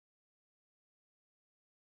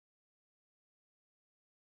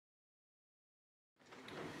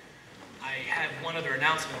Another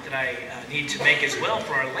announcement that I need to make as well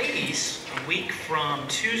for our ladies. A week from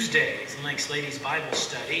Tuesday is the next ladies' Bible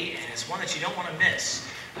study, and it's one that you don't want to miss.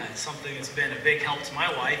 It's something that's been a big help to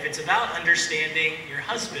my wife. It's about understanding your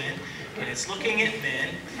husband, and it's looking at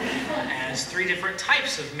men as three different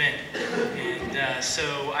types of men. And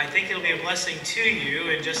so I think it'll be a blessing to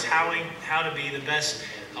you in just how to be the best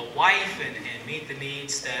wife and meet the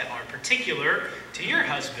needs that are particular to your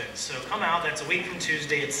husband. So come out. That's a week from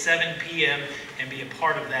Tuesday at 7 p.m. and be a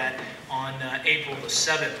part of that on April the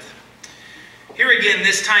 7th. Here again,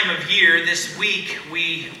 this time of year, this week,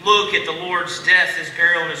 we look at the Lord's death, His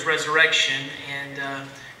burial, and His resurrection. And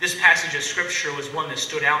this passage of Scripture was one that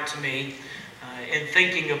stood out to me in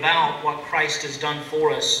thinking about what Christ has done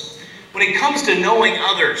for us. When it comes to knowing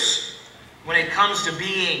others, when it comes to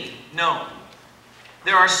being known,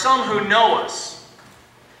 there are some who know us,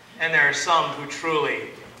 and there are some who truly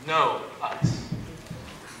know us.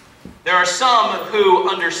 There are some who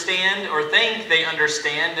understand or think they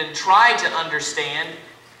understand and try to understand,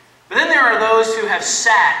 but then there are those who have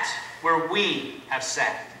sat where we have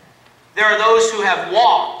sat. There are those who have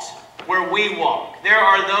walked where we walk. There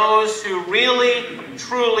are those who really,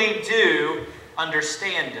 truly do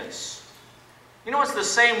understand us. You know, it's the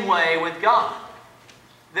same way with God.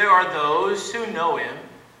 There are those who know Him,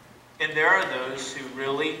 and there are those who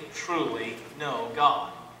really, truly know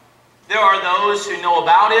God. There are those who know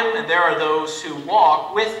about Him, and there are those who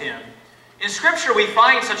walk with Him. In Scripture, we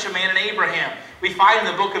find such a man in Abraham. We find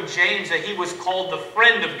in the book of James that he was called the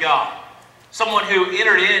friend of God. Someone who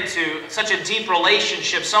entered into such a deep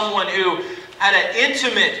relationship, someone who had an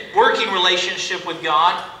intimate working relationship with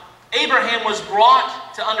God. Abraham was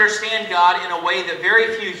brought to understand God in a way that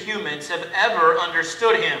very few humans have ever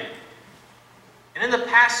understood Him. And in the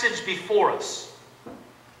passage before us,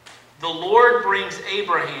 the Lord brings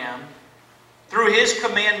Abraham, through His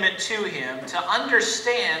commandment to him, to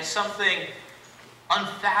understand something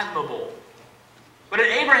unfathomable. But in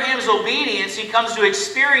Abraham's obedience, he comes to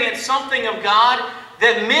experience something of God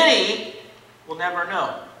that many will never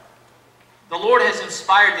know. The Lord has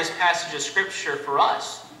inspired this passage of Scripture for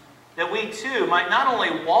us, that we too might not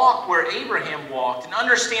only walk where Abraham walked and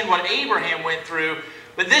understand what Abraham went through,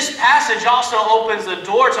 but this passage also opens the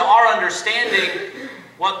door to our understanding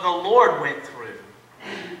what the Lord went through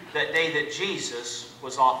that day that Jesus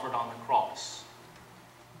was offered on the cross.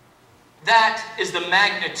 That is the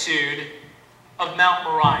magnitude of Mount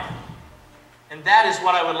Moriah. And that is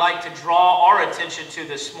what I would like to draw our attention to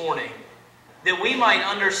this morning, that we might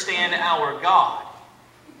understand our God,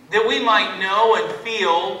 that we might know and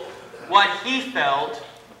feel what He felt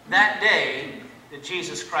that day that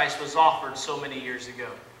Jesus Christ was offered so many years ago.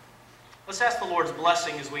 Let's ask the Lord's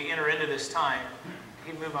blessing as we enter into this time.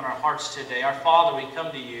 He move on our hearts today. Our Father, we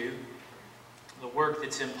come to You, the work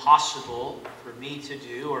that's impossible for me to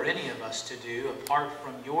do or any of us to do apart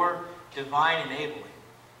from Your divine enabling.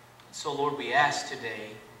 So, Lord, we ask today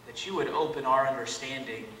that You would open our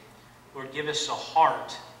understanding. Lord, give us a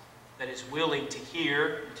heart that is willing to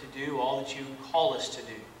hear and to do all that You call us to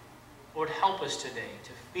do. Lord, help us today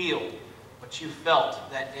to feel what You felt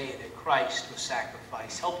that day that Christ was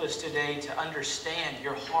sacrificed. Help us today to understand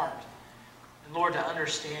Your heart. And Lord, to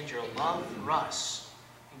understand Your love for us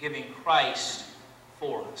and giving Christ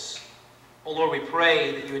for us. Oh Lord, we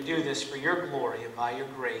pray that You would do this for Your glory and by Your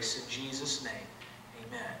grace. In Jesus' name,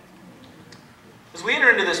 amen. As we enter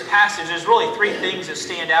into this passage, there's really three things that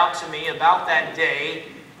stand out to me about that day,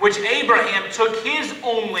 which Abraham took his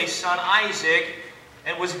only son, Isaac,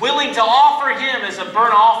 and was willing to offer him as a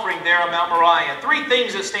burnt offering there on Mount Moriah. Three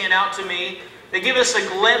things that stand out to me that give us a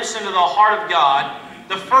glimpse into the heart of God.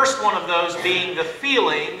 The first one of those being the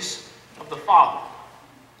feelings of the Father.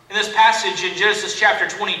 In this passage in Genesis chapter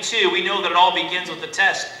 22, we know that it all begins with the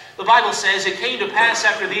test. The Bible says, "It came to pass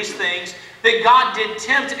after these things that God did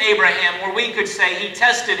tempt Abraham," where we could say He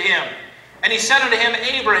tested him. "And He said unto him,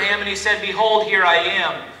 Abraham, and he said, Behold, here I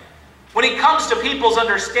am." When it comes to people's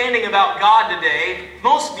understanding about God today,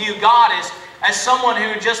 most view God as someone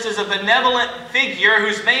who just is a benevolent figure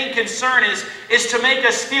whose main concern is to make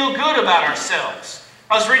us feel good about ourselves.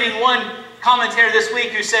 I was reading one commentator this week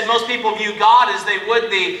who said most people view God as they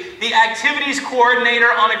would the activities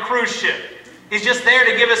coordinator on a cruise ship. He's just there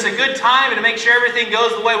to give us a good time and to make sure everything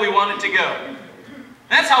goes the way we want it to go. And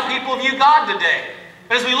that's how people view God today.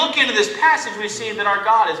 But as we look into this passage, we see that our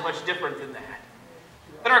God is much different than that.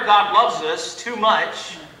 That our God loves us too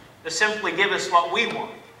much to simply give us what we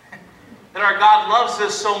want. That our God loves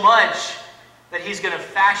us so much that He's going to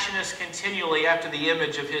fashion us continually after the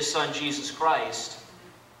image of His Son, Jesus Christ.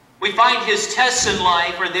 We find His tests in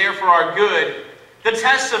life are there for our good. The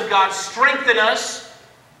tests of God strengthen us,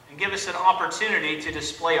 and give us an opportunity to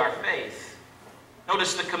display our faith.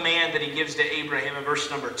 Notice the command that he gives to Abraham in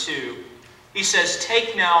verse number 2. He says,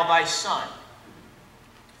 "Take now thy son."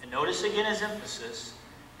 And notice again his emphasis,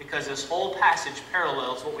 because this whole passage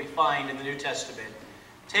parallels what we find in the New Testament.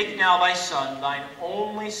 "Take now thy son, thine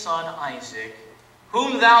only son Isaac,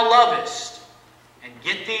 whom thou lovest, and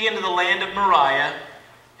get thee into the land of Moriah,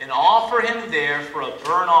 and offer him there for a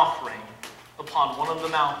burnt offering upon one of the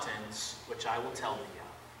mountains, which I will tell thee of."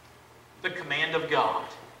 The command of God.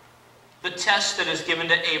 The test that is given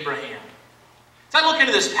to Abraham. As I look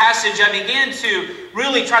into this passage, I began to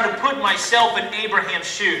really try to put myself in Abraham's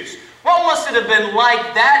shoes. What must it have been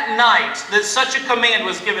like that night that such a command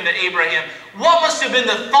was given to Abraham? What must have been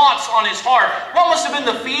the thoughts on his heart? What must have been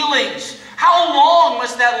the feelings? How long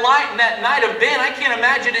must that night have been? I can't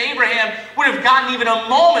imagine Abraham would have gotten even a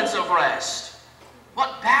moment of rest.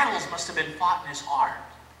 What battles must have been fought in his heart?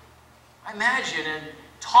 I imagine in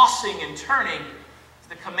tossing and turning,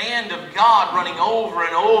 the command of God running over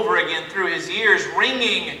and over again through his ears,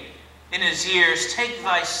 ringing in his ears. "Take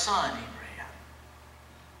thy son, Abraham.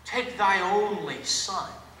 Take thy only son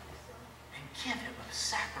and give him a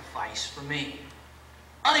sacrifice for me."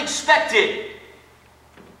 Unexpected,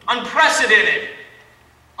 unprecedented,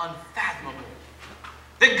 unfathomable.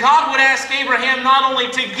 That God would ask Abraham not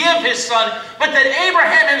only to give his son, but that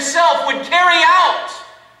Abraham himself would carry out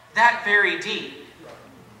that very deed.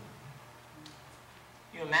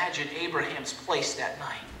 Imagine Abraham's place that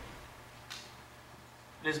night.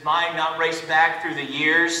 Did his mind not race back through the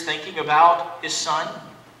years thinking about his son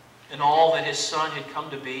and all that his son had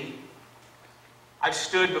come to be? I've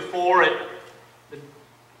stood before at the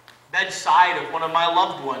bedside of one of my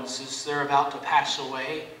loved ones as they're about to pass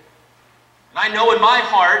away. And I know in my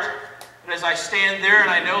heart that as I stand there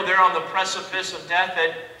and I know they're on the precipice of death,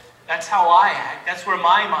 that's how I act. That's where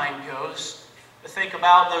my mind goes. To think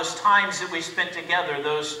about those times that we spent together,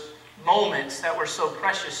 those moments that were so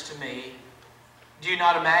precious to me. Do you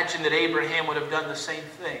not imagine that Abraham would have done the same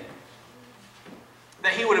thing?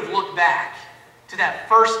 That he would have looked back to that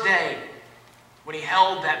first day when he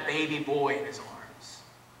held that baby boy in his arms.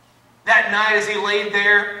 That night as he laid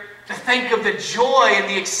there, to think of the joy and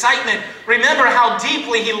the excitement. Remember how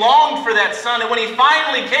deeply he longed for that son, and when he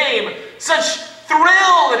finally came, such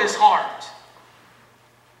thrill in his heart.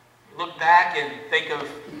 Look back and think of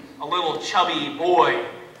a little chubby boy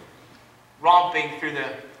romping through the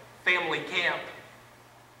family camp,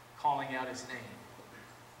 calling out his name.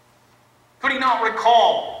 Could he not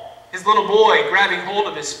recall his little boy grabbing hold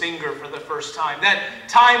of his finger for the first time? That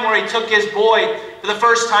time where he took his boy for the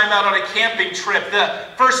first time out on a camping trip. The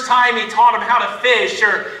first time he taught him how to fish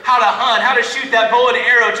or how to hunt, how to shoot that bow and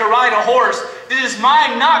arrow, to ride a horse. Did his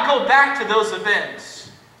mind not go back to those events?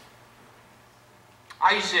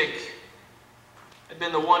 Isaac had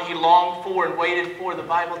been the one he longed for and waited for. The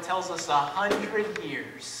Bible tells us 100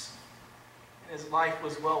 years. And his life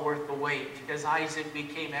was well worth the wait, because Isaac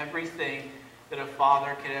became everything that a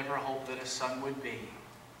father could ever hope that a son would be.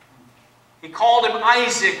 He called him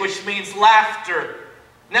Isaac, which means laughter.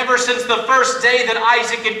 Never since the first day that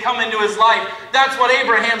Isaac had come into his life, that's what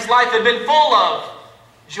Abraham's life had been full of.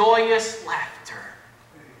 Joyous laughter.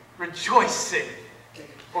 Rejoicing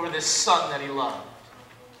over this son that he loved.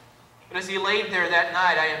 But as he laid there that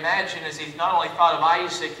night, I imagine as he not only thought of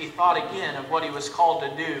Isaac, he thought again of what he was called to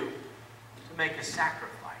do, to make a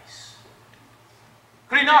sacrifice.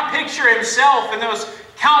 Could he not picture himself in those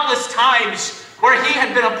countless times where he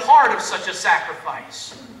had been a part of such a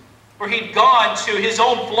sacrifice? Where he'd gone to his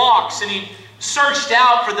own flocks and he'd searched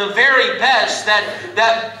out for the very best,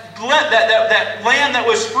 that lamb that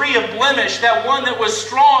was free of blemish, that one that was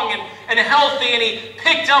strong and healthy, and he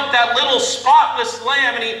picked up that little spotless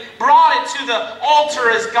lamb and he brought it to the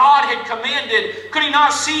altar as God had commanded. Could he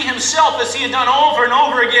not see himself, as he had done over and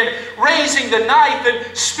over again, raising the knife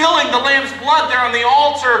and spilling the lamb's blood there on the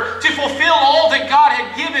altar to fulfill all that God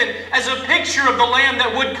had given as a picture of the lamb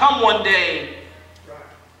that would come one day?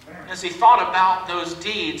 As he thought about those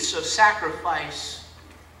deeds of sacrifice,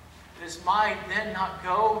 did his mind then not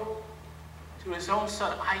go to his own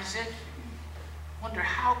son Isaac? Wonder,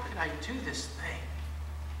 how could I do this thing?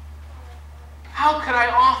 How could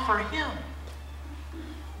I offer him?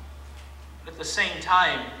 But at the same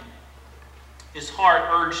time, his heart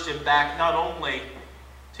urged him back not only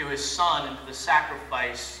to his son and to the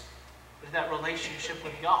sacrifice, but to that relationship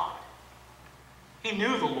with God. He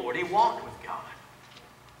knew the Lord. He walked with God.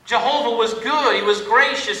 Jehovah was good. He was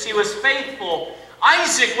gracious. He was faithful.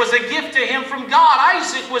 Isaac was a gift to him from God.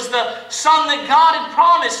 Isaac was the son that God had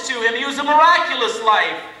promised to him. He was a miraculous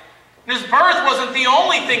life. His birth wasn't the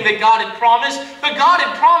only thing that God had promised, but God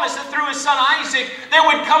had promised that through his son Isaac there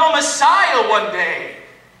would come a Messiah one day.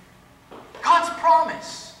 God's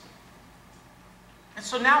promise. And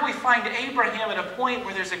so now we find Abraham at a point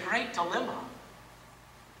where there's a great dilemma.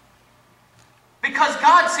 Because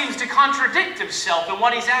God seems to contradict himself in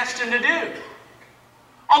what he's asked him to do.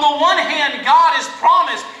 On the one hand, God has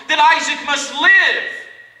promised that Isaac must live.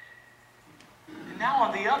 And now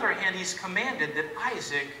on the other hand, he's commanded that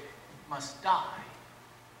Isaac must die.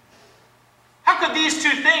 How could these two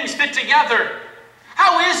things fit together?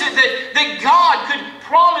 How is it that God could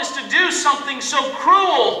promise to do something so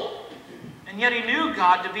cruel, and yet he knew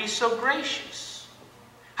God to be so gracious?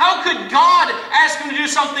 How could God ask him to do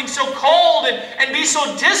something so cold and be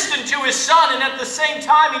so distant to his son, and at the same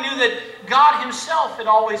time he knew that God himself had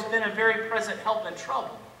always been a very present help in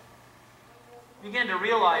trouble? He began to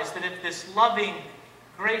realize that if this loving,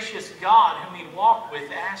 gracious God whom he walked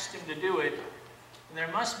with asked him to do it, then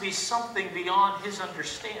there must be something beyond his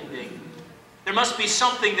understanding. There must be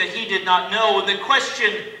something that he did not know. And the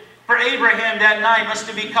question for Abraham that night must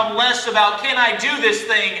have become less about, can I do this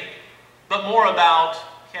thing, but more about,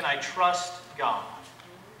 can I trust God?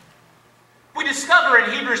 We discover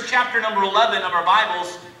in Hebrews chapter number 11 of our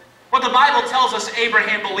Bibles what the Bible tells us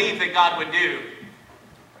Abraham believed that God would do.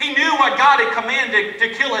 He knew what God had commanded to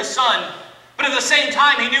kill his son, but at the same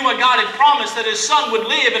time he knew what God had promised, that his son would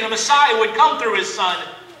live and a Messiah would come through his son.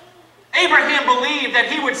 Abraham believed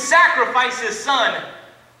that he would sacrifice his son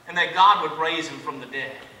and that God would raise him from the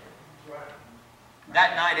dead.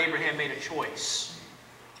 That night Abraham made a choice.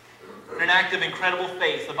 In an act of incredible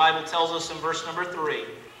faith, the Bible tells us in verse number 3,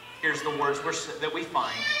 here's the words that we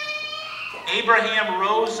find. Abraham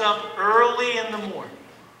rose up early in the morning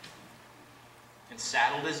and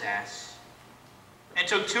saddled his ass, and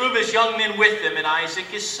took 2 of his young men with him and Isaac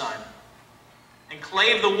his son, and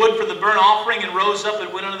clave the wood for the burnt offering, and rose up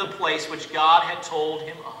and went unto the place which God had told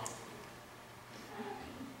him of.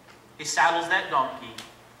 He saddles that donkey.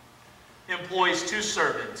 He employs 2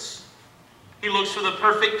 servants. He looks for the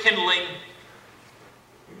perfect kindling.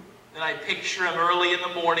 Then I picture him early in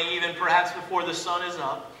the morning, even perhaps before the sun is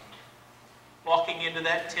up, walking into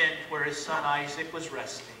that tent where his son Isaac was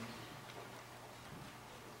resting.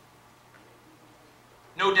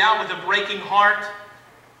 No doubt with a breaking heart,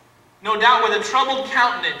 no doubt with a troubled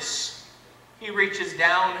countenance, he reaches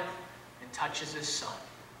down and touches his son.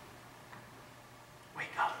 Wake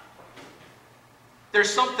up. There's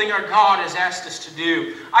something our God has asked us to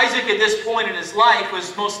do. Isaac at this point in his life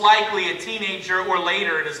was most likely a teenager or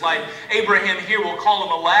later in his life. Abraham here will call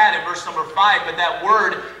him a lad in verse number 5, but that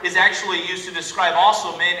word is actually used to describe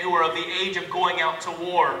also men who are of the age of going out to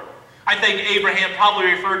war. I think Abraham probably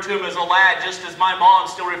referred to him as a lad, just as my mom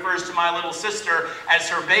still refers to my little sister as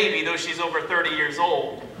her baby, though she's over 30 years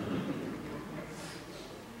old.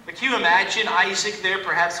 But can you imagine Isaac there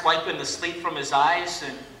perhaps wiping the sleep from his eyes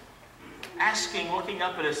and asking, looking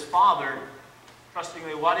up at his father,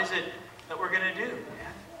 trustingly, what is it that we're going to do,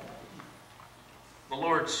 Dad? The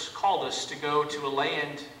Lord's called us to go to a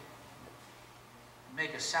land and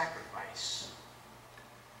make a sacrifice.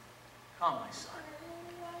 Come, my son.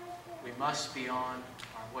 We must be on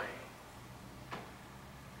our way.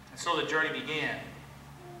 And so the journey began.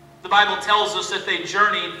 The Bible tells us that they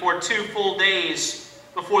journeyed for 2 full days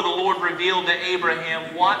before the Lord revealed to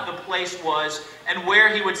Abraham what the place was and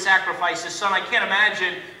where he would sacrifice his son. I can't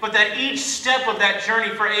imagine, but that each step of that journey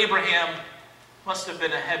for Abraham must have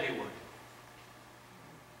been a heavy one.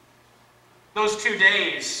 Those 2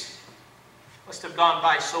 days must have gone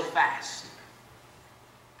by so fast.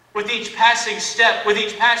 With each passing step, with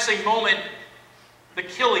each passing moment, the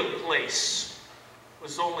killing place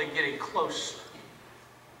was only getting closer.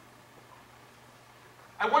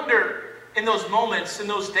 I wonder, in those moments, in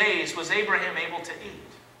those days, was Abraham able to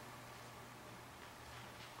eat?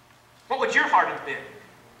 What would your heart have been?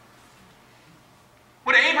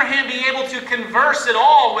 Would Abraham be able to converse at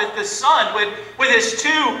all with the son, with his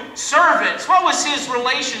 2 servants? What was his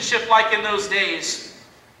relationship like in those days?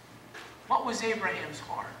 What was Abraham's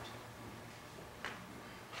heart?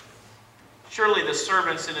 Surely the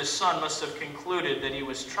servants and his son must have concluded that he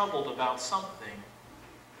was troubled about something.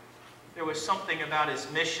 There was something about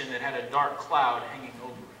his mission that had a dark cloud hanging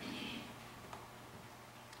over it.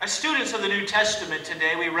 As students of the New Testament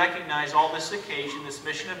today, we recognize all this occasion, this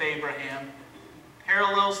mission of Abraham,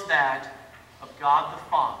 parallels that of God the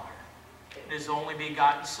Father and his only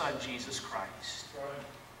begotten Son, Jesus Christ.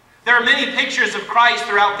 There are many pictures of Christ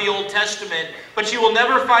throughout the Old Testament, but you will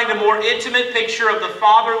never find a more intimate picture of the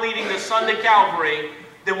Father leading the Son to Calvary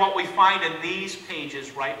than what we find in these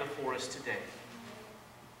pages right before us today.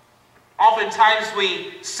 Oftentimes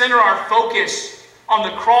we center our focus on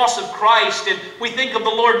the cross of Christ, and we think of the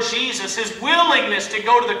Lord Jesus, His willingness to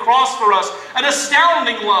go to the cross for us, an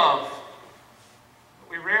astounding love.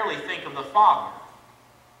 But we rarely think of the Father.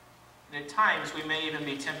 And at times we may even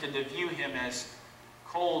be tempted to view Him as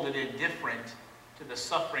cold and indifferent to the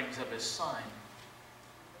sufferings of His Son.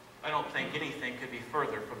 I don't think anything could be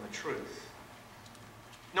further from the truth.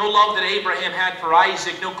 No love that Abraham had for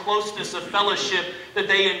Isaac, no closeness of fellowship that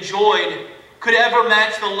they enjoyed could ever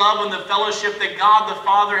match the love and the fellowship that God the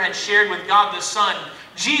Father had shared with God the Son.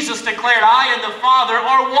 Jesus declared, "I and the Father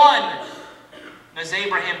are one." And as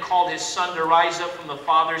Abraham called his son to rise up from the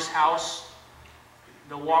Father's house,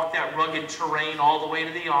 to walk that rugged terrain all the way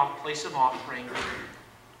to the place of offering,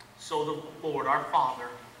 so the Lord, our Father,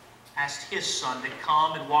 asked His Son to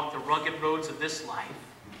come and walk the rugged roads of this life.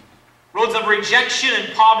 Roads of rejection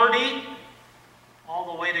and poverty, all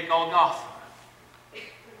the way to Golgotha.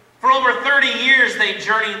 For over 30 years they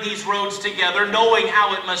journeyed these roads together, knowing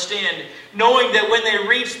how it must end, knowing that when they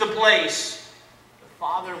reached the place, the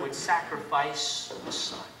Father would sacrifice the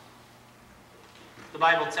Son. The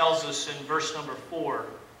Bible tells us in verse number 4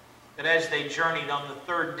 that as they journeyed on the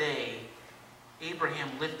third day,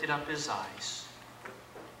 Abraham lifted up his eyes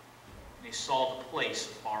and he saw the place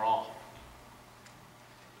afar off.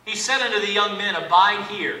 He said unto the young men, "Abide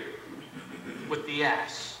here with the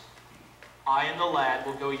ass. I and the lad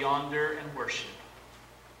will go yonder and worship,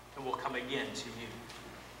 and will come again to you."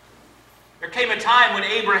 There came a time when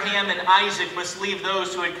Abraham and Isaac must leave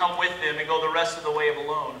those who had come with them and go the rest of the way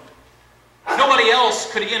alone. Nobody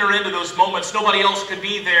else could enter into those moments. Nobody else could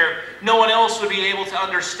be there. No one else would be able to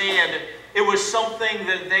understand. It was something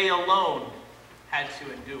that they alone had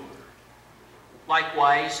to endure.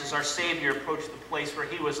 Likewise, as our Savior approached the place where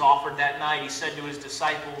He was offered that night, He said to His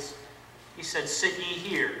disciples, He said, "Sit ye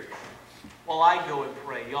here, while I go and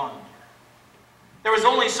pray yonder." There was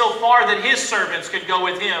only so far that His servants could go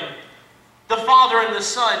with Him. The Father and the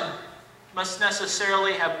Son must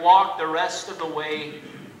necessarily have walked the rest of the way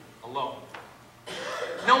alone.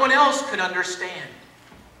 No one else could understand.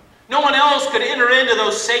 No one else could enter into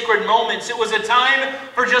those sacred moments. It was a time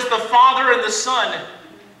for just the Father and the Son.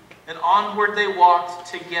 And onward they walked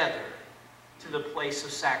together to the place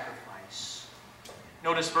of sacrifice.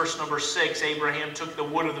 Notice verse number 6. Abraham took the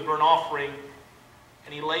wood of the burnt offering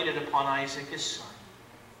and he laid it upon Isaac his son.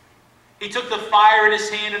 He took the fire in his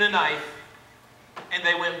hand and a knife, and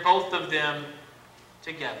they went both of them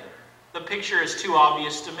together. The picture is too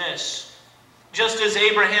obvious to miss. Just as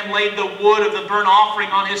Abraham laid the wood of the burnt offering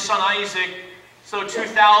on his son Isaac, so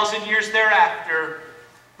 2,000 years thereafter,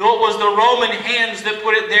 though it was the Roman hands that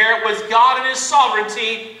put it there, it was God in His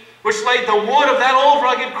sovereignty which laid the wood of that old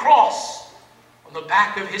rugged cross on the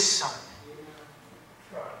back of His Son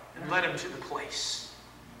and led Him to the place.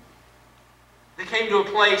 They came to a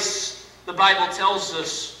place, the Bible tells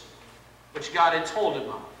us, which God had told him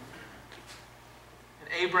of.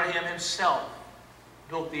 And Abraham himself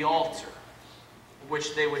built the altar in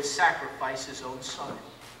which they would sacrifice his own son.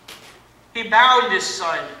 He bound his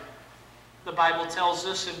son, the Bible tells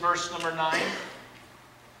us in verse number 9.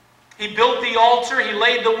 He built the altar, he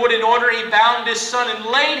laid the wood in order, he bound his son and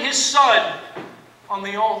laid his son on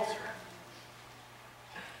the altar.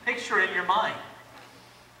 Picture in your mind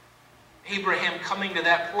Abraham coming to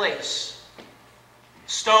that place.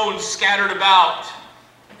 Stones scattered about,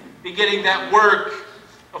 beginning that work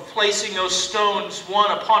of placing those stones one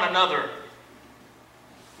upon another.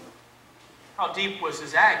 How deep was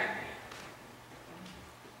his agony?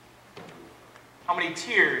 How many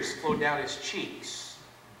tears flowed down his cheeks?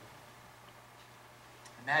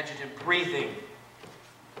 Imagine him breathing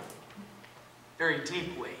very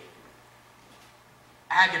deeply,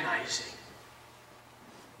 agonizing,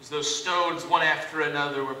 as those stones one after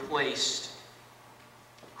another were placed,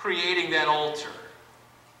 creating that altar,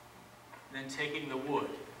 and then taking the wood,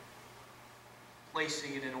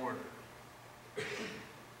 placing it in order.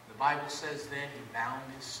 The Bible says then he bound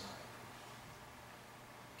his son.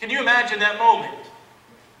 Can you imagine that moment?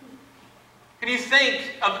 Can you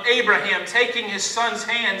think of Abraham taking his son's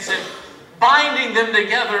hands and binding them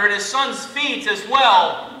together and his son's feet as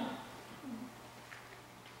well?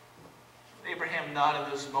 Abraham not in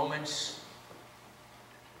those moments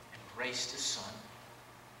embraced his son.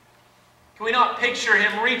 Can we not picture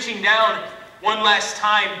him reaching down one last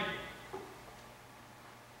time,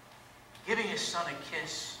 giving his son a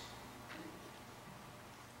kiss,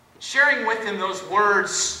 sharing with him those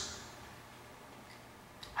words,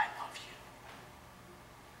 "I love you"?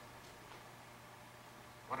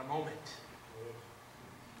 What a moment.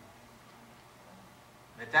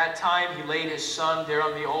 And at that time, he laid his son there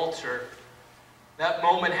on the altar, That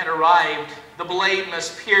moment had arrived. The blade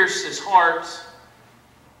must pierce his heart.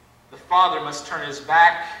 The father must turn his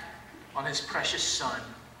back on his precious son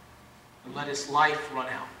and let his life run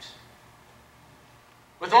out.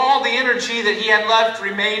 With all the energy that he had left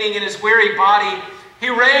remaining in his weary body, he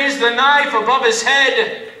raised the knife above his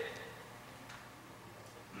head.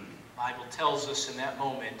 The Bible tells us in that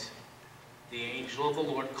moment, the angel of the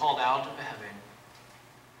Lord called out of heaven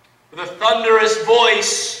with a thunderous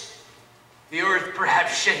voice, the earth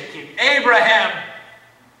perhaps shaking, "Abraham!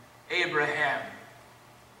 Abraham!" And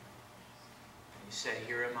he said,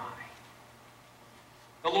 "Here am I."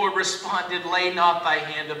 The Lord responded, "Lay not thy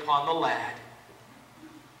hand upon the lad,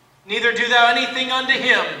 neither do thou anything unto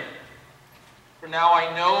him. For now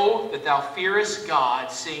I know that thou fearest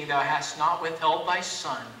God, seeing thou hast not withheld thy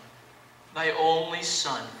son, thy only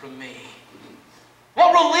son, from me."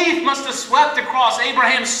 What relief must have swept across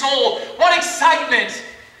Abraham's soul. What excitement.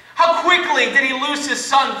 How quickly did he loose his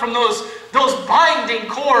son from those binding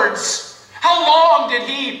cords. How long did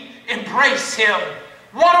he embrace him.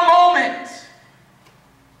 What a moment.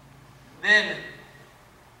 Then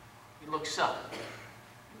he looks up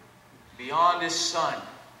beyond his son,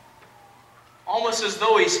 almost as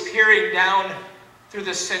though he's peering down through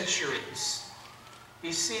the centuries.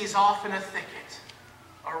 He sees off in a thicket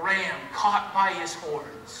a ram caught by his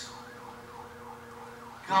horns.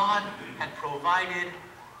 God had provided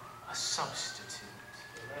a substitute.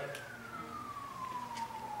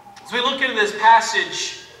 As we look into this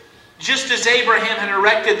passage, just as Abraham had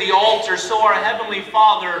erected the altar, so our Heavenly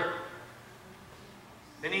Father,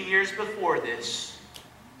 many years before this,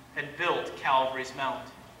 had built Calvary's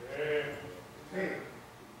mountain.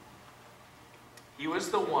 He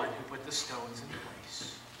was the one who put the stones in place.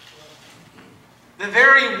 The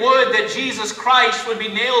very wood that Jesus Christ would be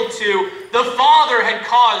nailed to, the Father had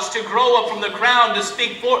caused to grow up from the ground, to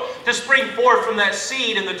spring forth from that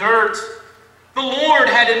seed in the dirt. The Lord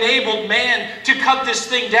had enabled man to cut this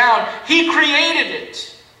thing down. He created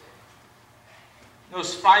it.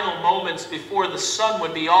 Those final moments before the Son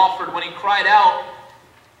would be offered, when he cried out,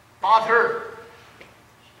 "Father,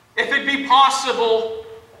 if it be possible,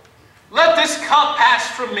 let this cup pass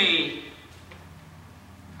from me."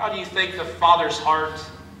 How do you think the Father's heart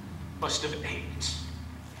must have ached?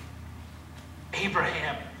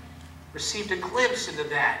 Abraham received a glimpse into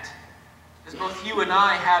that, as both you and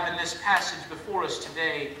I have in this passage before us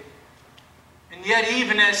today. And yet,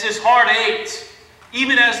 even as his heart ached,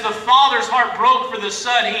 even as the Father's heart broke for the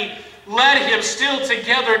Son, he led him still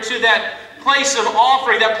together to that place of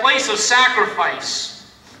offering, that place of sacrifice.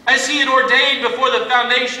 As he had ordained before the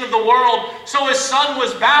foundation of the world, so his Son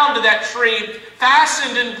was bound to that tree,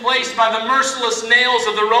 fastened in place by the merciless nails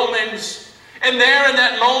of the Romans. And there in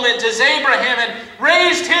that moment, as Abraham had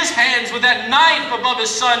raised his hands with that knife above his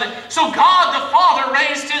son, so God the Father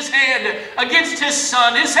raised his hand against his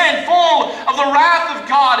Son, his hand full of the wrath of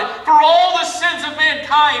God for all the sins of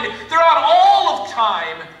mankind throughout all of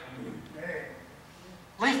time,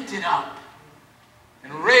 lifted up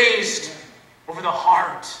and raised over the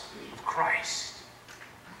heart of Christ.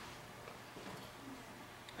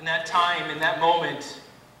 In that time, in that moment,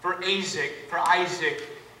 for Isaac,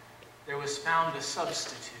 there was found a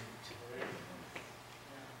substitute.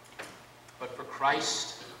 But for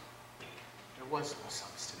Christ, there was no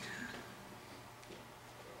substitute.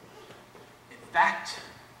 In fact,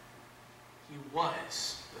 he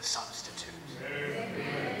was the substitute.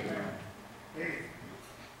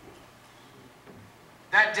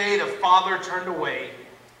 That day, the Father turned away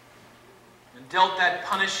and dealt that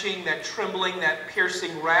punishing, that trembling, that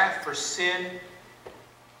piercing wrath for sin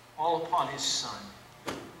all upon his Son.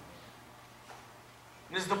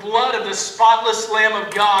 And as the blood of the spotless Lamb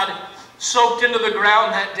of God soaked into the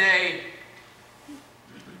ground that day,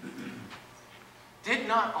 did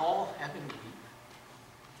not all heaven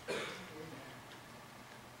weep?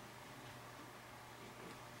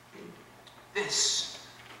 This,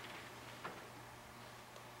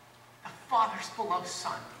 the Father's beloved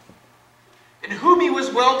Son, in whom he was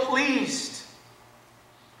well pleased,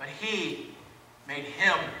 but he made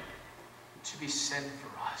him to be sin for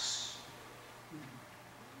us.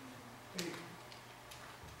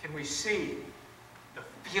 Can we see the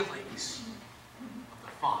feelings of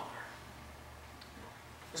the Father?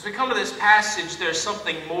 As we come to this passage, there's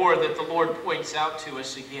something more that the Lord points out to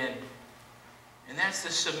us again. And that's the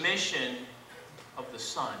submission of the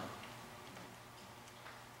Son.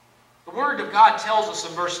 The Word of God tells us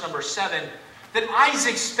in verse number 7 that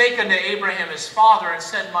Isaac spake unto Abraham his father and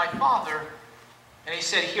said, "My father." And he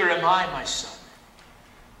said, "Here am I, my son."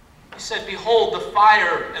 He said, "Behold the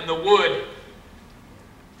fire and the wood,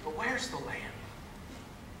 but where's the lamb?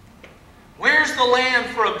 Where's the lamb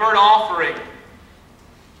for a burnt offering?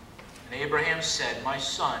 And Abraham said, my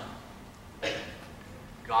son,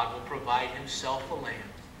 God will provide himself a lamb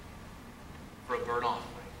for a burnt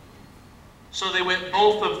offering. So they went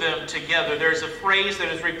both of them together. There's a phrase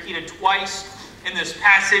that is repeated twice in this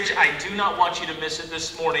passage. I do not want you to miss it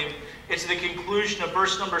this morning. It's the conclusion of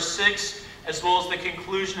verse number 6 as well as the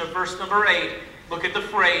conclusion of verse number 8. Look at the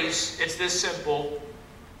phrase. It's this simple.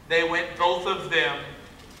 They went both of them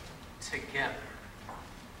together.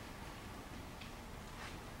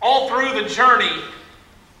 All through the journey,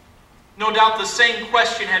 no doubt the same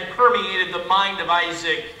question had permeated the mind of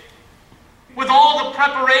Isaac. With all the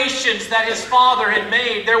preparations that his father had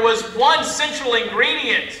made, there was one central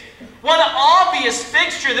ingredient, one obvious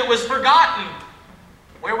fixture that was forgotten.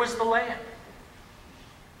 Where was the lamb?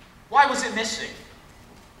 Why was it missing?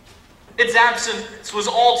 Its absence was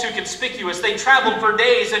all too conspicuous. They traveled for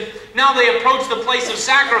days, and now they approached the place of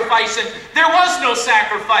sacrifice, and there was no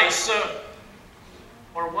sacrifice.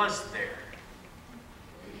 Or was there?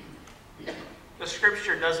 The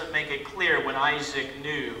Scripture doesn't make it clear when Isaac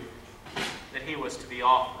knew that he was to be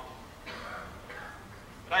offered.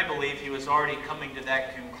 But I believe he was already coming to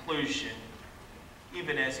that conclusion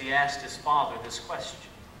even as he asked his father this question.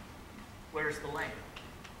 Where's the lamb?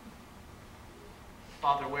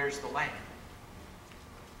 Father, where's the lamb?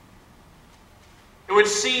 It would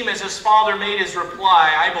seem as his father made his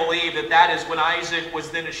reply, I believe that that is when Isaac was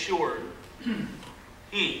then assured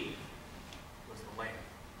he was the lamb.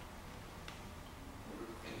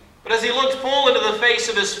 But as he looked full into the face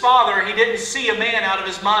of his father, he didn't see a man out of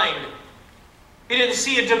his mind. He didn't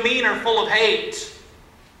see a demeanor full of hate.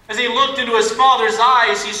 As he looked into his father's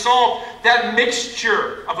eyes, he saw that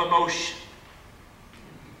mixture of emotion,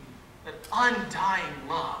 that undying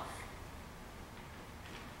love,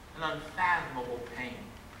 an unfathomable pain.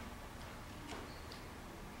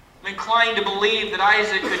 I'm inclined to believe that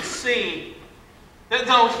Isaac could see that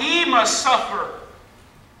though he must suffer,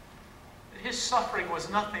 that his suffering was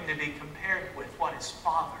nothing to be compared with what his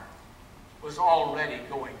father was already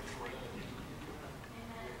going through.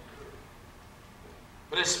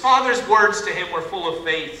 But his father's words to him were full of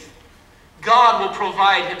faith. God will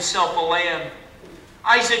provide himself a lamb.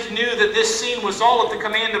 Isaac knew that this scene was all at the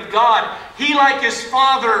command of God. He, like his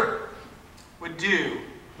father, would do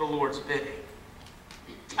the Lord's bidding.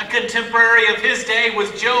 A contemporary of his day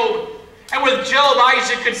was Job. And with Job,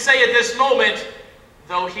 Isaac could say at this moment,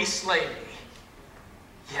 though he slay me,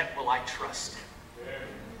 yet will I trust him.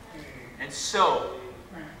 And so,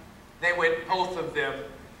 they went both of them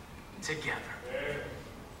together.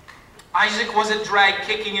 Isaac wasn't dragged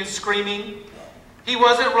kicking and screaming. He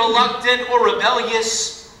wasn't reluctant or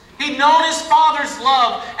rebellious. He'd known his father's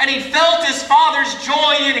love, and he felt his father's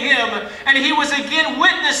joy in him, and he was again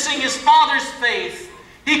witnessing his father's faith.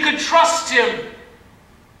 He could trust him,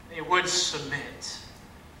 and he would submit.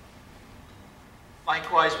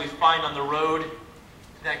 Likewise, we find on the road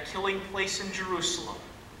to that killing place in Jerusalem,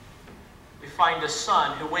 we find a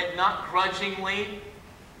son who went not grudgingly,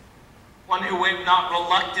 one who went not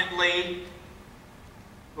reluctantly,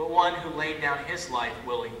 but one who laid down his life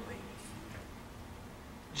willingly.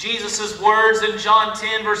 Jesus' words in John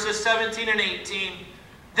 10, verses 17 and 18,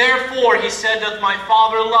 therefore, he said, doth my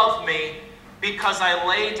Father love me, because I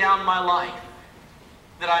lay down my life,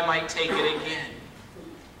 that I might take it again.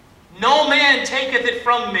 No man taketh it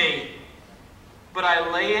from me, but I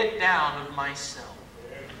lay it down of myself.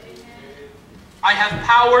 I have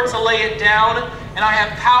power to lay it down, and I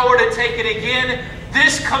have power to take it again.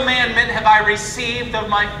 This commandment have I received of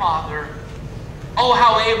my Father. Oh,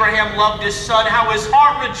 how Abraham loved his son, how his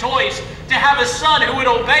heart rejoiced to have a son who would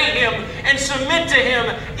obey him and submit to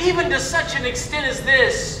him, even to such an extent as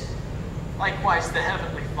this. Likewise, the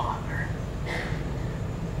Heavenly Father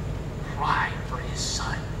cried for his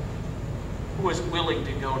son, who was willing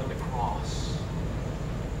to go to the cross.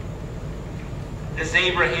 As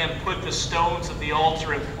Abraham put the stones of the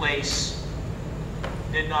altar in place,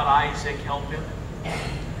 did not Isaac help him?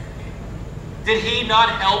 Did he not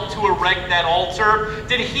help to erect that altar?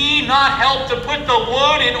 Did he not help to put the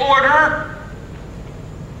wood in order?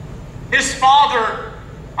 His father,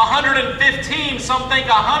 115, some think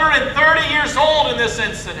 130 years old in this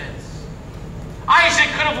incident. Isaac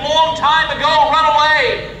could have long time ago run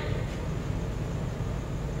away.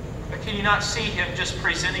 But can you not see him just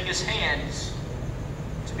presenting his hands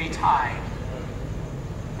to be tied?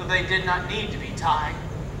 Though they did not need to be tied,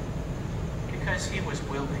 because he was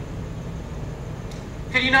willing.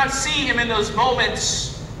 Can you not see him in those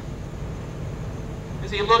moments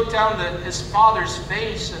as he looked down his father's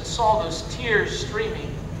face and saw those tears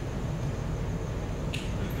streaming?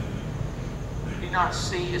 Can he not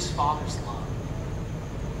see his Father's love?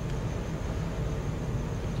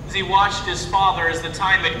 As he watched his Father as the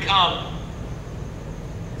time had come,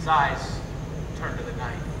 his eyes turned to the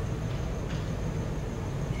knife.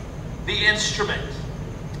 The instrument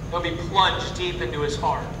that would be plunged deep into his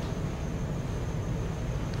heart.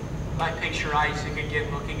 I picture Isaac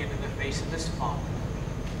again looking into the face of his father,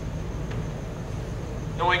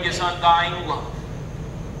 knowing his undying love,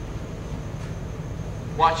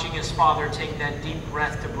 watching his father take that deep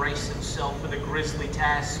breath to brace himself for the grisly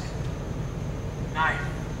task, knife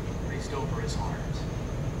raised over his heart.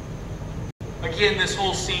 Again, this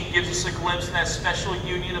whole scene gives us a glimpse of that special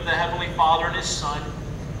union of the Heavenly Father and His Son.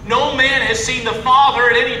 No man has seen the Father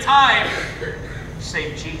at any time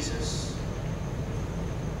save Jesus.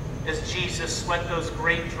 As Jesus sweat those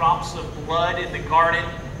great drops of blood in the garden,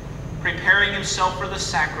 preparing Himself for the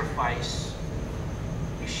sacrifice,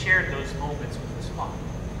 He shared those moments with His Father.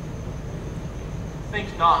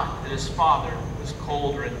 Think not that His Father was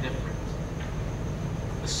cold or indifferent.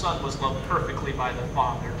 The Son was loved perfectly by the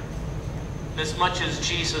Father. And as much as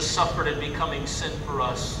Jesus suffered in becoming sin for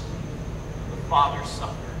us, the Father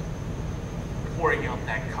suffered, pouring out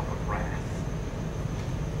that cup of wrath.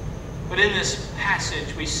 But in this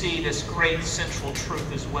passage, we see this great central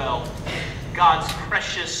truth as well. God's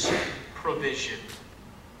precious provision.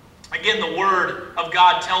 Again, the Word of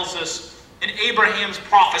God tells us in Abraham's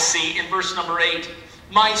prophecy in verse number 8,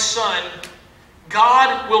 "My son,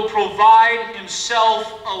 God will provide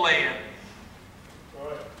Himself a lamb."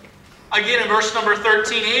 Again, in verse number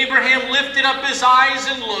 13, Abraham lifted up his eyes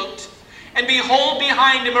and looked, and behold,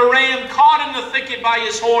 behind him a ram caught in the thicket by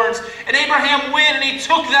his horns. And Abraham went and he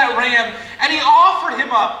took that ram, and he offered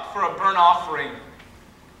him up for a burnt offering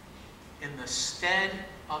in the stead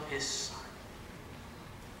of his son.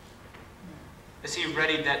 As he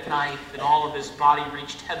readied that knife and all of his body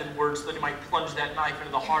reached heavenward so that he might plunge that knife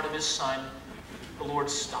into the heart of his son, the Lord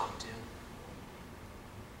stopped him.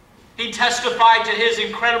 He testified to his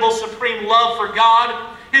incredible supreme love for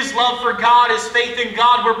God. His love for God, his faith in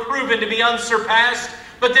God were proven to be unsurpassed.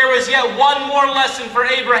 But there was yet one more lesson for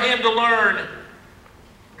Abraham to learn.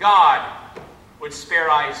 God would spare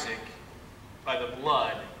Isaac by the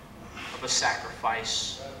blood of a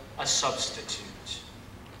sacrifice, a substitute.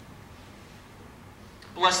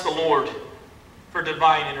 Bless the Lord for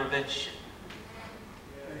divine intervention.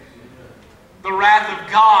 The wrath of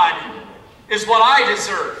God is what I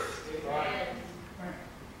deserve.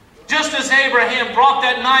 Just as Abraham brought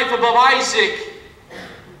that knife above Isaac,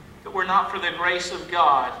 if it were not for the grace of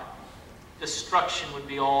God, destruction would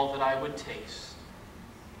be all that I would taste.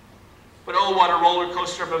 But oh, what a roller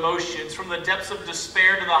coaster of emotions, from the depths of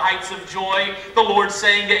despair to the heights of joy. The Lord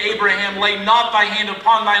saying to Abraham, "Lay not thy hand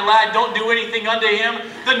upon thy lad, don't do anything unto him."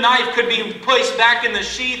 The knife could be placed back in the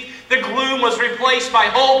sheath. The gloom was replaced by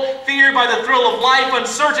hope, fear by the thrill of life,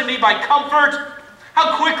 uncertainty by comfort.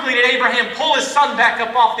 How quickly did Abraham pull his son back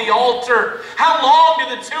up off the altar? How long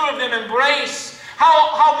did the two of them embrace?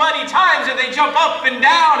 How many times did they jump up and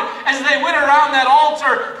down as they went around that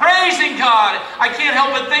altar praising God? I can't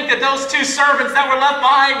help but think that those two servants that were left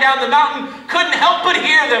behind down the mountain couldn't help but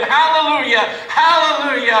hear them. Hallelujah!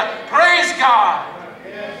 Hallelujah! Praise God!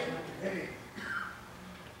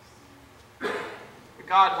 But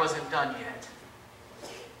God wasn't done yet.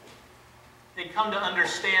 They'd come to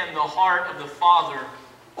understand the heart of the Father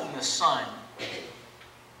and the Son.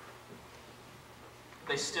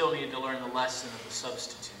 They still needed to learn the lesson of the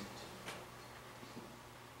substitute.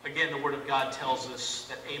 Again, the Word of God tells us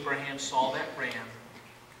that Abraham saw that ram,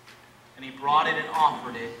 and he brought it and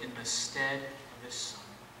offered it in the stead of his son,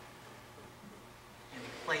 in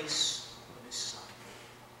place of his son.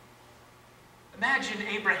 Imagine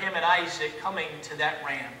Abraham and Isaac coming to that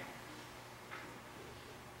ram.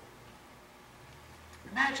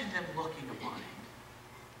 Imagine them looking upon it.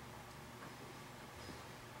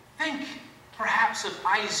 Think perhaps of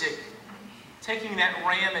Isaac taking that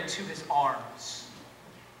ram into his arms.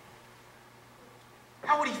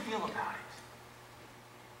 How would he feel about it?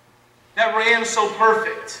 That ram so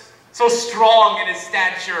perfect, so strong in his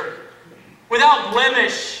stature, without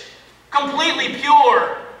blemish, completely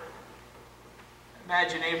pure.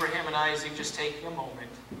 Imagine Abraham and Isaac just taking a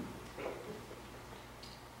moment,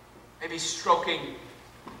 maybe stroking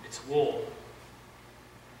its wool,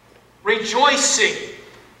 rejoicing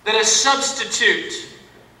that a substitute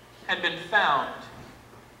had been found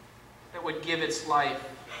that would give its life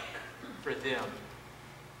for them.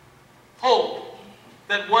 Hope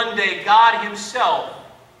that one day God Himself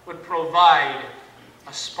would provide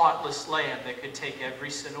a spotless lamb that could take every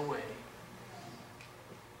sin away.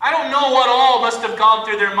 I don't know what all must have gone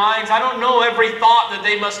through their minds. I don't know every thought that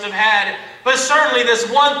they must have had. But certainly this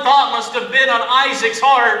one thought must have been on Isaac's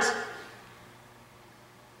heart.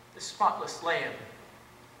 The spotless lamb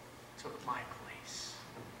took my place.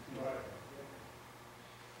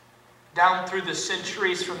 Down through the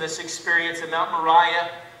centuries from this experience at Mount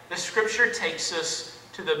Moriah, the Scripture takes us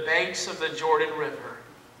to the banks of the Jordan River.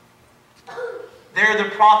 There the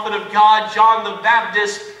prophet of God, John the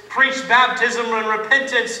Baptist, preached baptism and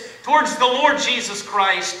repentance towards the Lord Jesus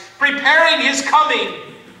Christ, preparing His coming.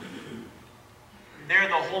 There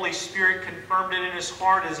the Holy Spirit confirmed it in His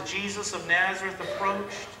heart as Jesus of Nazareth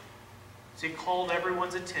approached, as He called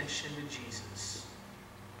everyone's attention to Jesus.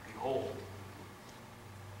 Behold,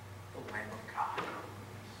 the Lamb of God,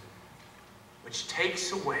 which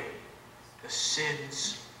takes away the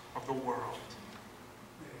sins of the world.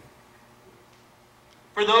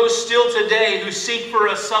 For those still today who seek for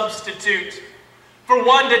a substitute, for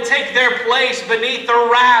one to take their place beneath the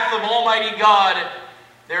wrath of Almighty God,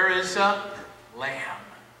 there is a Lamb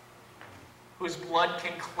whose blood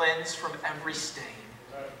can cleanse from every stain.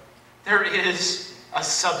 There is a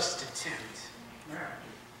substitute.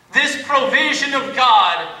 This provision of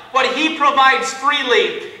God, what He provides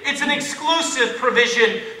freely, it's an exclusive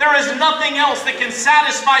provision. There is nothing else that can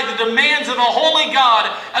satisfy the demands of a holy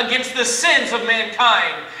God against the sins of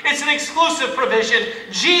mankind. It's an exclusive provision.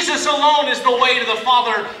 Jesus alone is the way to the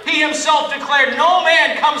Father. He Himself declared, "No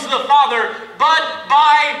man comes to the Father but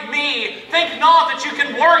by me." Think not that you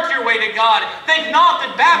can work your way to God. Think not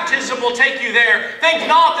that baptism will take you there. Think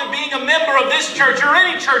not that being a member of this church or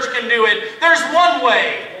any church can do it. There's one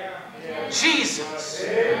way. Jesus.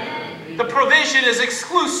 The provision is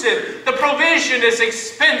exclusive. The provision is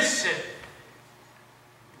expensive.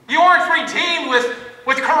 You aren't redeemed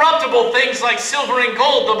with corruptible things like silver and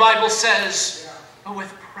gold, the Bible says, but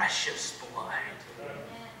with precious blood.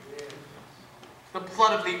 The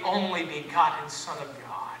blood of the only begotten Son of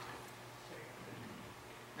God.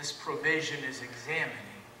 This provision is examining.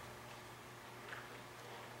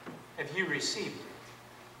 Have you received it?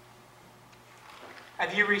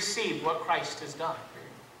 Have you received what Christ has done?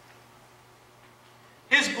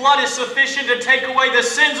 His blood is sufficient to take away the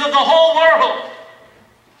sins of the whole world.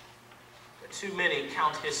 But too many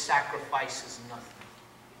count His sacrifice as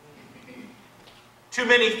nothing. Too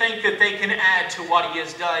many think that they can add to what He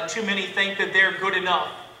has done. Too many think that they're good enough.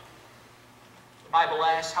 The Bible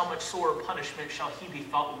asks, how much sore punishment shall He be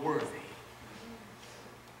thought worthy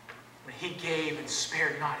when He gave and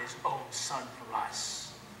spared not His own Son for us?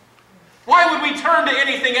 Why would we turn to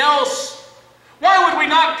anything else? Why would we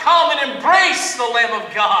not come and embrace the Lamb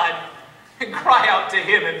of God and cry out to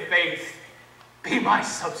Him in faith, "Be my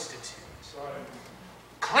substitute.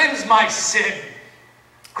 Cleanse my sin.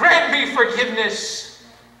 Grant me forgiveness.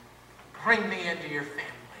 Bring me into your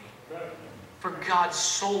family. For God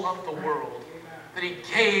so loved the world that He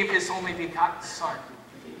gave His only begotten Son,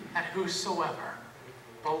 that whosoever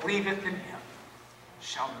believeth in Him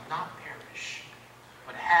shall not perish,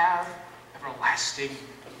 but have everlasting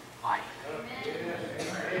life."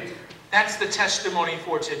 That's the testimony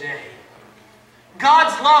for today.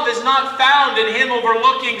 God's love is not found in Him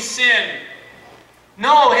overlooking sin.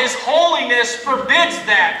 No, His holiness forbids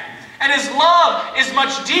that. And His love is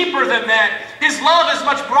much deeper than that. His love is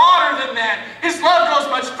much broader than that. His love goes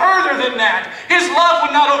much further than that. His love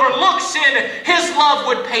would not overlook sin. His love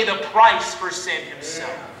would pay the price for sin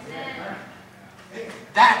Himself.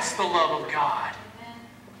 That's the love of God.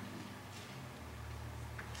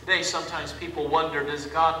 Today, sometimes people wonder, does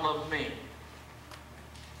God love me?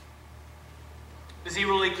 Does He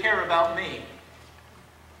really care about me?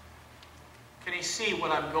 Can He see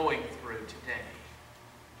what I'm going through today?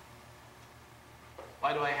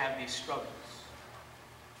 Why do I have these struggles?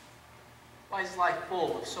 Why is life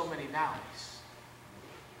full of so many valleys?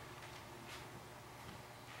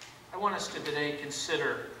 I want us to today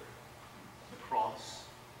consider the cross.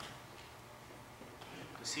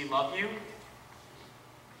 Does He love you?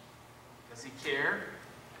 Does He care?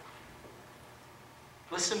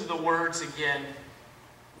 Listen to the words again.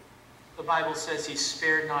 The Bible says He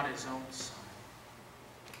spared not His own Son,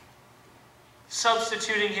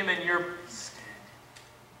 substituting Him in your stead.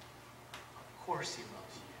 Of course He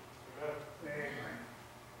loves you.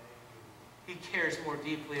 He cares more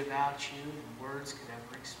deeply about you than words could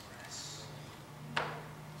ever express.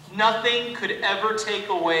 Nothing could ever take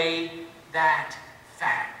away that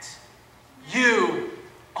fact. You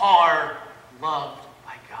are loved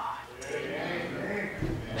by God. Amen.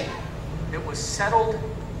 It was settled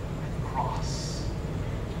at the cross.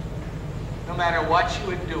 No matter what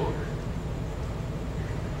you endure,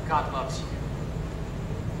 God loves you.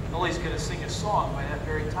 Nolly's going to sing a song by that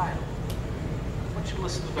very title. I want you to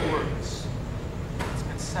listen to the words. It's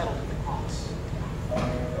been It's settled at the cross.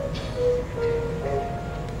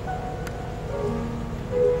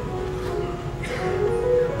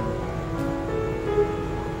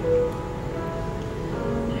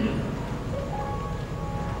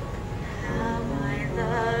 How I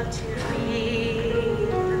love to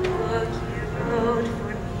read the book you wrote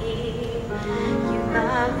for me. You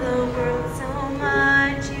love the world so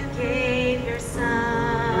much, you gave your son.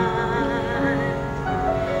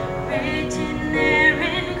 Written there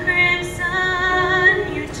in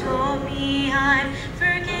crimson, you told me I'm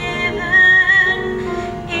forgiven.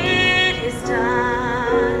 It is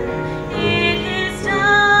done. It is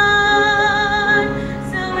done.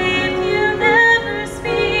 So if you never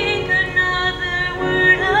speak another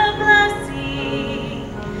word of blessing,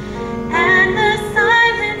 and the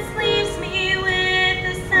silence leaves me with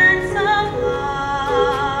a sense of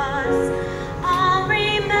loss, I'll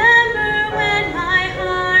remember when my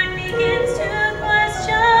heart begins to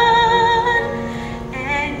question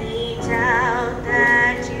any doubt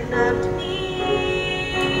that you loved me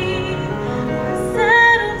was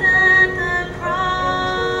settled at the cross.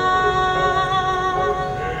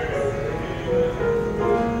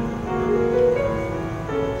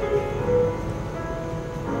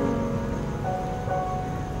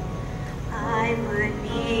 I would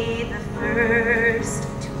be the first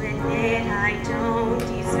to admit I don't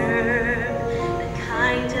deserve the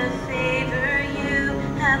kind of favor you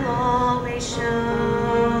have always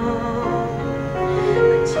shown.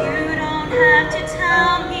 But you don't have to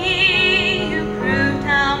tell me, you proved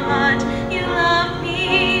how much you love me,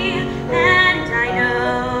 and I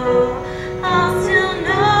know I'll still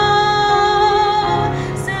know.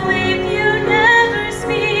 So if you never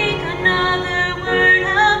speak another word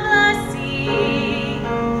of blessing,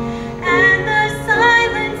 and the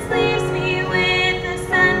silence leaves me with a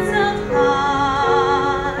sense of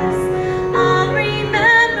loss, I'll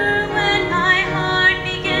remember when my heart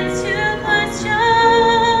begins to question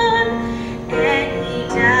any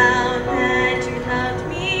doubt that you loved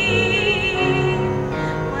me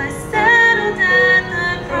was settled at the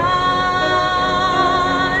cross.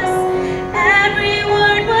 Every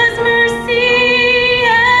word was mercy,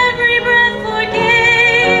 every breath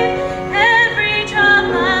forgave, every drop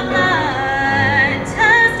of blood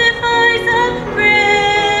testifies of grace.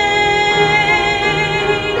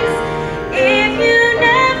 If you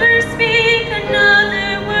never speak another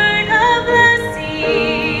word of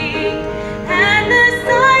blessing, and the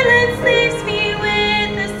silence leaves me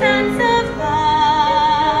with a sense of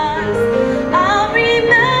loss, I'll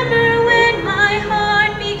remember when my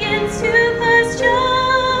heart begins to question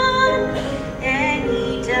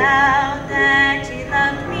any doubt that you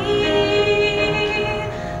loved me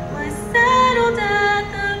was settled at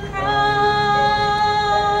the cross.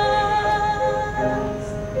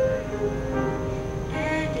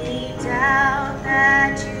 Any doubt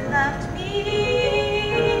that you loved me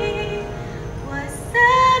was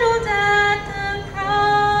settled at the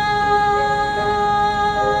cross.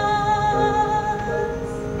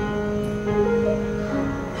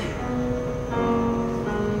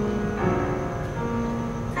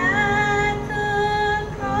 At the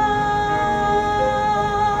cross.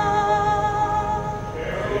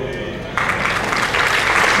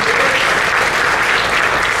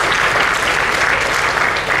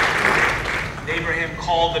 Abraham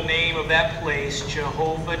called the name of that place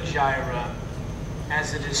Jehovah Jireh,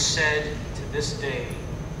 as it is said to this day,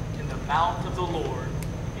 in the mount of the Lord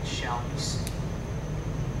it shall be seen.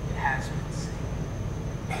 It has been seen.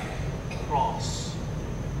 Cross.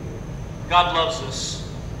 God loves us.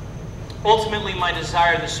 Ultimately, my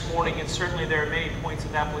desire this morning, and certainly there are many points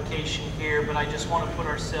of application here, but I just want to put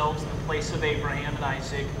ourselves in the place of Abraham and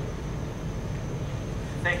Isaac.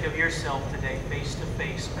 Think of yourself today face to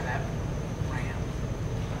face with that ram.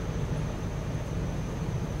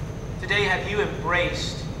 Today, have you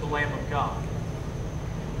embraced the Lamb of God?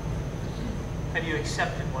 Have you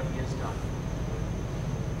accepted what He has done?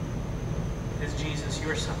 Is Jesus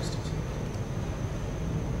your substitute?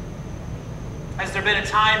 Has there been a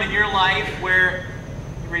time in your life where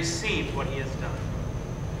you received what He has done?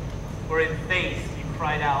 Where in faith you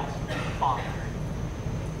cried out, Father,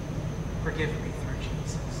 forgive me through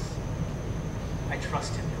Jesus. I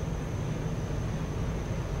trust Him.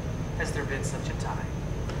 Has there been such a time?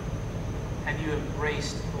 Have you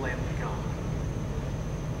embraced the Lamb of God?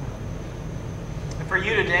 And for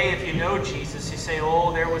you today, if you know Jesus, you say,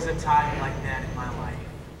 oh, there was a time like that in my life.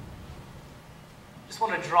 Just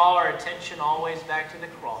want to draw our attention always back to the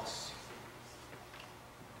cross,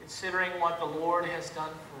 considering what the Lord has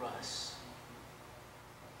done for us.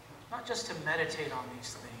 Not just to meditate on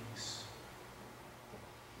these things,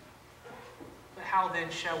 but how then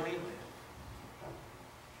shall we live?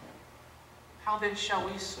 How then shall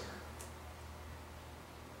we serve?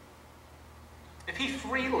 If he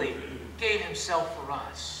freely gave himself for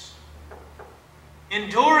us,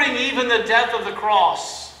 enduring even the death of the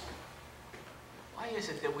cross, why is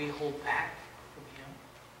it that we hold back from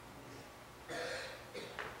him?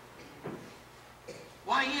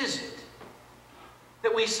 Why is it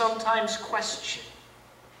that we sometimes question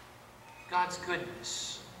God's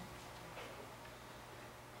goodness?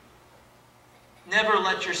 Never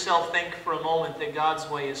let yourself think for a moment that God's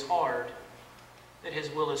way is hard, that his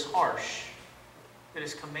will is harsh, that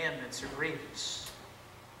his commandments are grievous.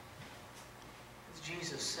 As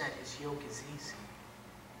Jesus said, his yoke is easy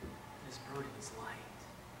and his burden is light.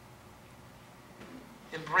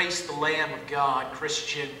 Embrace the Lamb of God,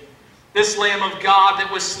 Christian. This Lamb of God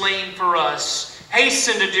that was slain for us.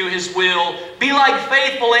 Hasten to do his will. Be like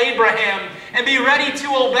faithful Abraham and be ready to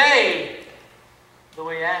obey, though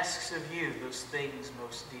he asks of you those things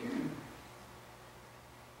most dear.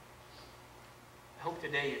 I hope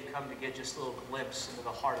today you've come to get just a little glimpse into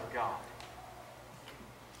the heart of God.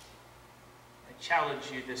 I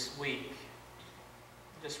challenge you this week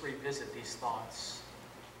to just revisit these thoughts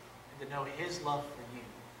and to know his love for you.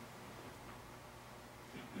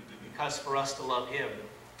 Because for us to love him,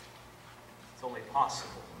 it's only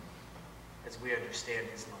possible as we understand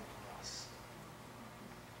his love for us.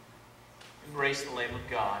 Embrace the Lamb of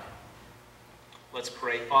God. Let's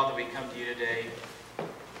pray. Father, we come to you today.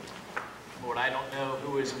 Lord, I don't know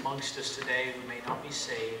who is amongst us today who may not be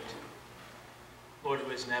saved. Lord, who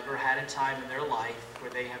has never had a time in their life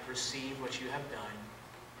where they have received what you have done.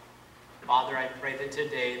 Father, I pray that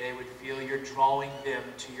today they would feel you're drawing them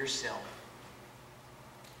to yourself.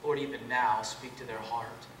 Lord, even now, speak to their heart.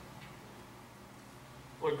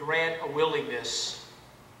 Lord, grant a willingness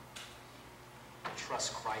to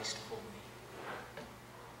trust Christ fully.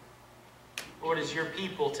 Lord, as your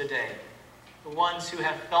people today, the ones who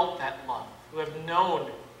have felt that love, who have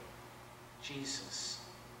known Jesus,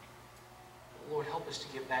 Lord, help us to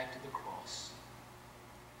get back to the cross.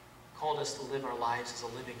 You called us to live our lives as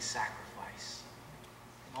a living sacrifice.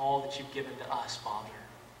 And all that you've given to us, Father,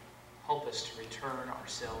 help us to return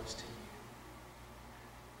ourselves to you.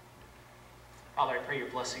 Father, I pray your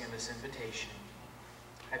blessing in this invitation.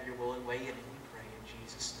 Have your will and way in it, we pray in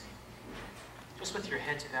Jesus' name. Just with your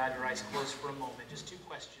heads bowed, your eyes closed for a moment, just two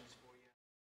questions.